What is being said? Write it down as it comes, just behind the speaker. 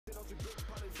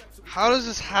How does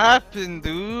this happen,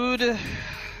 dude?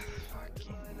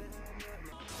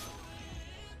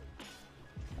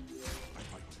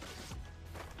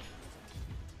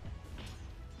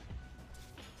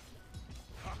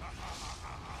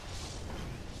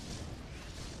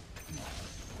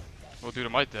 Well, dude,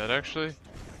 am I dead actually?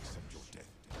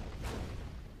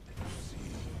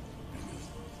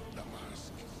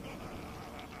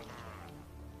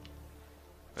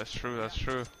 That's true, that's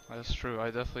true, that's true.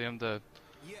 I definitely am dead.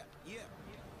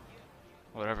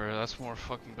 Whatever, that's more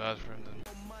fucking bad for him than.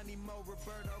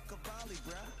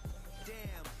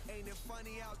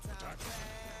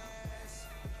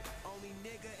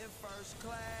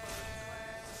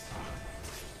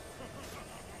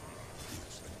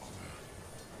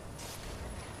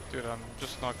 Dude, I'm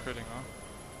just not critting, huh?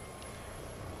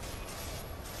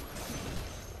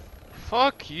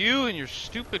 Fuck you and your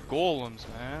stupid golems,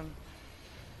 man.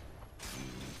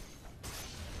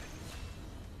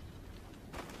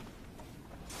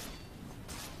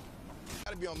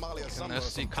 Can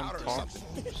SD come talk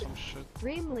some shit?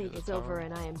 Dream League is over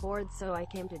and I am bored, so I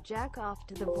came to jack off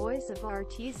to the voice of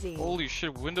Arteezy. Holy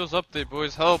shit, Windows update,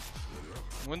 boys, help!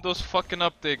 Windows fucking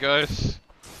update, guys.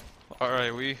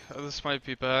 Alright, this might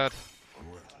be bad.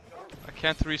 I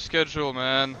can't reschedule,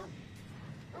 man.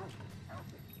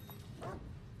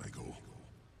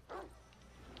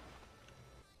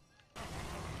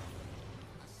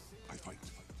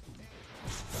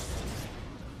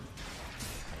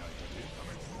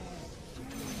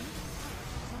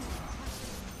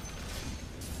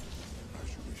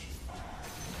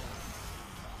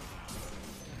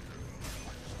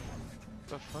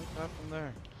 What the fuck happened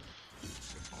there?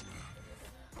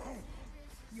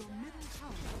 Your middle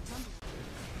tower is under.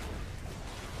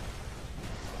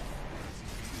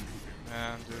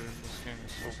 Man, dude, this game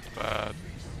is so bad.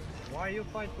 Why you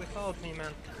fight without me,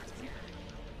 man?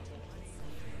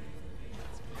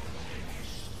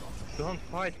 Don't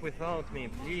fight without me,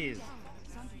 please.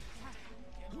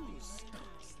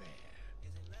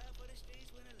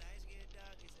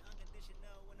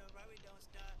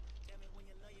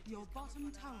 Your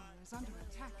bottom tower is under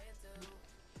attack.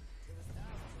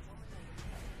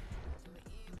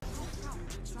 Your tower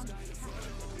is under attack.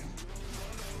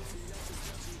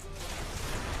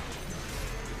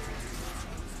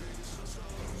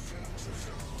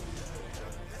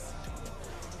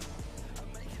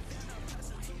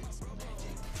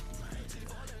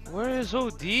 Where is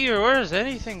OD or where is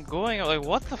anything going? Like,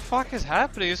 what the fuck is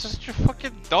happening? It's just your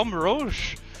fucking dumb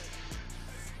Roche.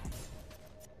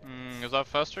 Is that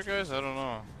faster, guys? I don't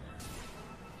know.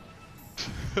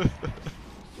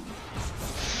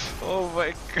 Oh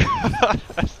my god.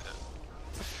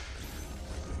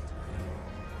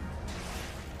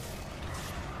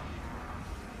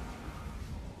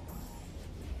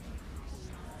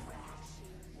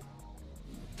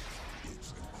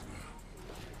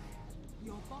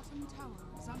 Your bottom tower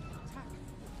is under attack.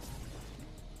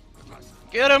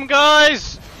 Get him,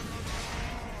 guys!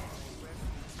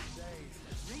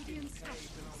 Radiant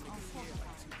structures are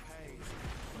fortified.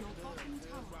 Your bottom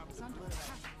tower is under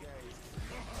attack.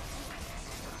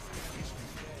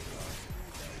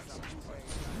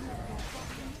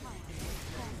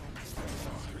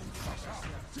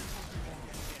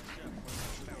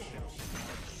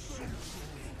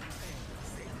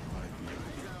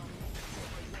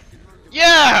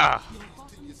 Yeah! Your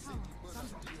bottom tower is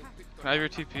under attack. Can I have your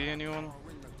TP, anyone?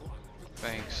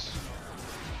 Thanks.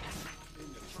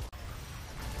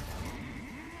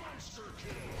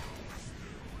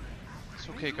 It's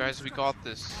okay, guys, we got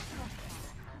this.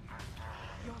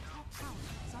 Your top tower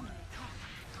is under attack.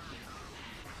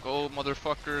 Go,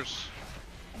 motherfuckers.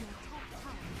 Your top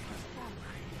tower has fallen.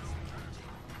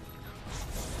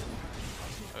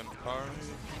 Empire.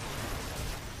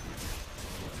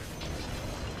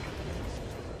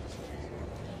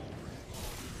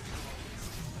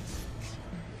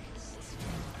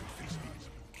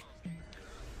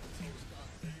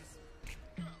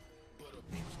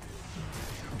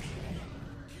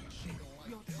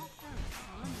 Your top barracks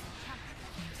are under attack.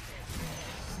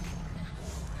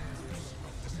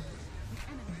 The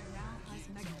enemy now has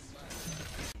mega.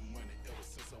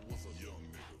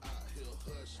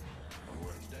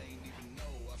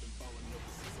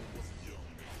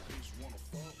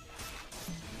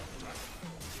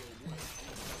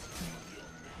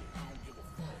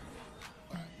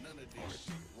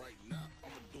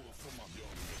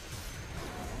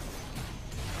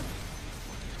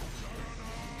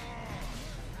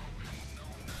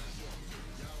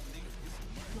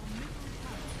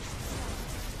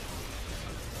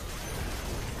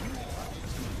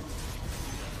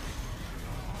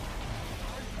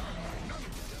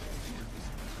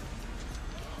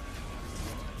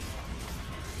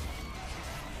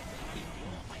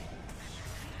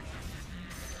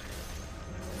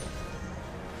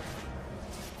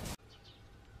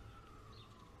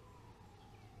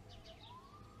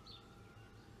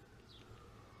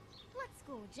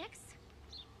 projects.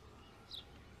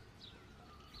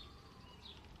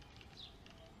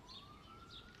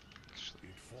 It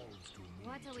falls to me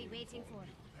What are we to waiting inform for?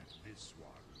 you that this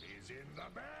one is in the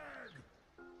bag.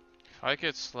 If I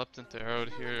get slept into out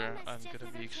here, I'm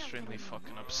gonna be extremely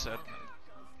fucking upset.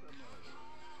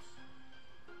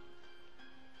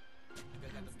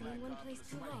 Stay in one place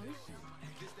too long.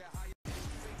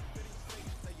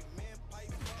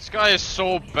 This guy is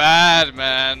so bad,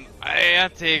 man. I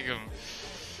can't take him.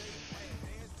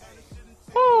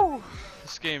 Woo!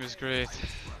 This game is great.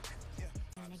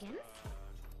 And again.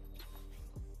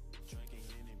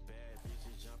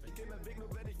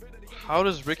 How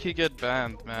does Ricky get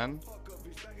banned, man?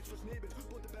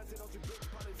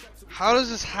 How does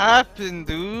this happen,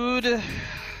 dude?